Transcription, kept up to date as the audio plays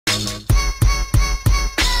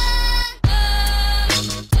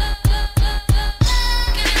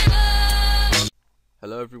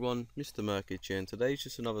everyone, Mr. Murkage here, and today's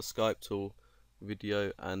just another Skype tool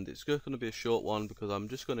video, and it's going to be a short one because I'm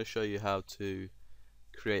just going to show you how to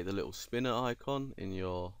create the little spinner icon in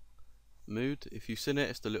your mood. If you've seen it,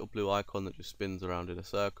 it's the little blue icon that just spins around in a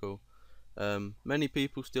circle. Many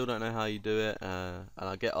people still don't know how you do it, and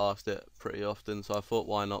I get asked it pretty often, so I thought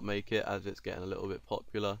why not make it, as it's getting a little bit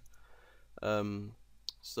popular.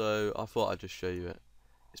 So I thought I'd just show you it.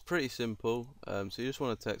 It's pretty simple. So you just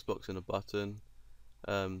want a text box and a button.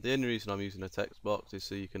 The only reason I'm using a text box is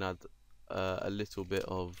so you can add a little bit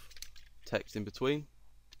of text in between.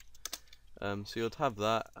 So you'll have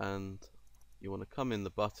that, and you want to come in the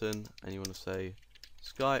button and you want to say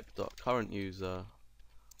Skype.current-user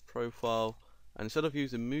profile, and instead of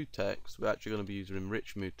using mood text, we're actually going to be using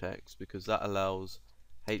rich mood text because that allows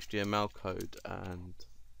HTML code, and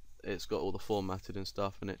it's got all the formatted and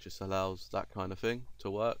stuff, and it just allows that kind of thing to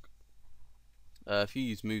work. If you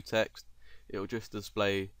use mood text, it will just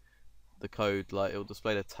display the code, like it will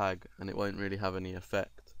display the tag, and it won't really have any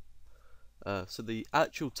effect. So the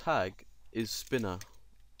actual tag is spinner.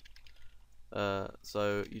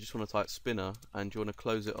 So you just want to type spinner and you want to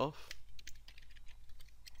close it off.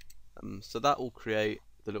 So that will create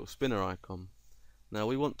the little spinner icon. Now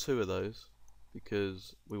we want two of those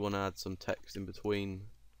because we want to add some text in between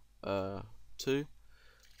two.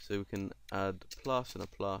 So we can add plus and a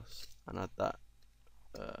plus and add that.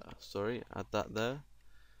 Add that there.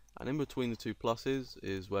 And in between the two pluses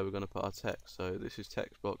is where we're going to put our text. So this is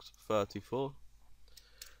text box 34.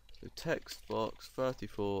 So text box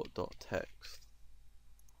 34.text.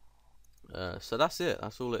 So that's it.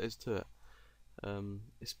 That's all it is to it.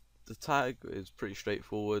 The tag is pretty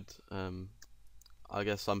straightforward. I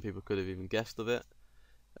guess some people could have even guessed of it,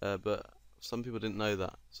 but some people didn't know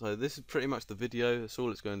that. So this is pretty much the video. That's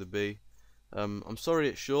all it's going to be. I'm sorry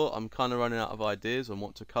it's short. I'm kind of running out of ideas on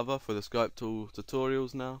what to cover for the Skype tool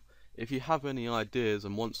tutorials now. If you have any ideas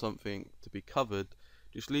and want something to be covered,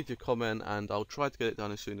 just leave your comment and I'll try to get it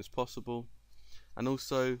done as soon as possible. And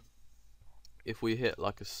also, if we hit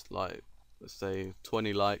let's say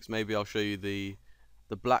 20 likes, maybe I'll show you the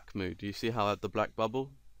black mood. Do you see how I had the black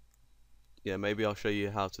bubble? Yeah, maybe I'll show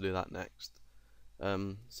you how to do that next.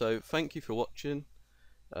 So thank you for watching.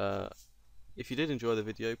 If you did enjoy the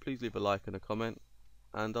video, please leave a like and a comment,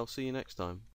 and I'll see you next time.